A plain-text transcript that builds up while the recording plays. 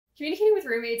Communicating with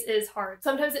roommates is hard.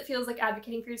 Sometimes it feels like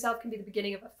advocating for yourself can be the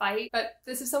beginning of a fight, but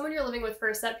this is someone you're living with for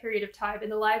a set period of time,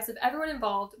 and the lives of everyone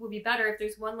involved will be better if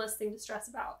there's one less thing to stress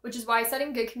about, which is why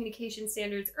setting good communication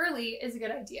standards early is a good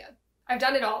idea. I've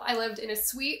done it all. I lived in a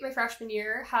suite my freshman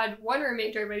year, had one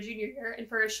roommate during my junior year, and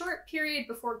for a short period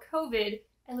before COVID,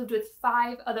 I lived with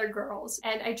 5 other girls,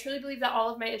 and I truly believe that all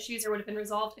of my issues would have been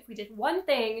resolved if we did one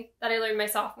thing that I learned my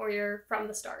sophomore year from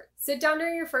the start. Sit down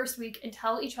during your first week and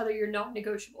tell each other your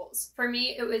non-negotiables. For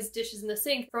me, it was dishes in the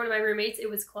sink. For one of my roommates, it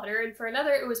was clutter, and for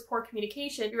another, it was poor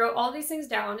communication. We wrote all these things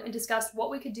down and discussed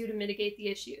what we could do to mitigate the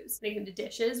issues. When it came to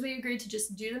dishes, we agreed to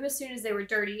just do them as soon as they were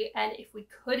dirty, and if we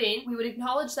couldn't, we would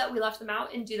acknowledge that we left them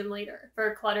out and do them later.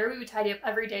 For clutter, we would tidy up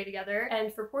every day together,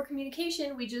 and for poor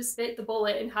communication, we just bit the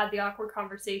bullet and had the awkward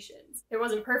conversations. It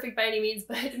wasn't perfect by any means,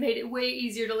 but it made it way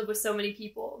easier to live with so many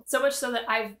people. So much so that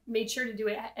I've made sure to do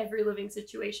it at every living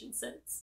situation since.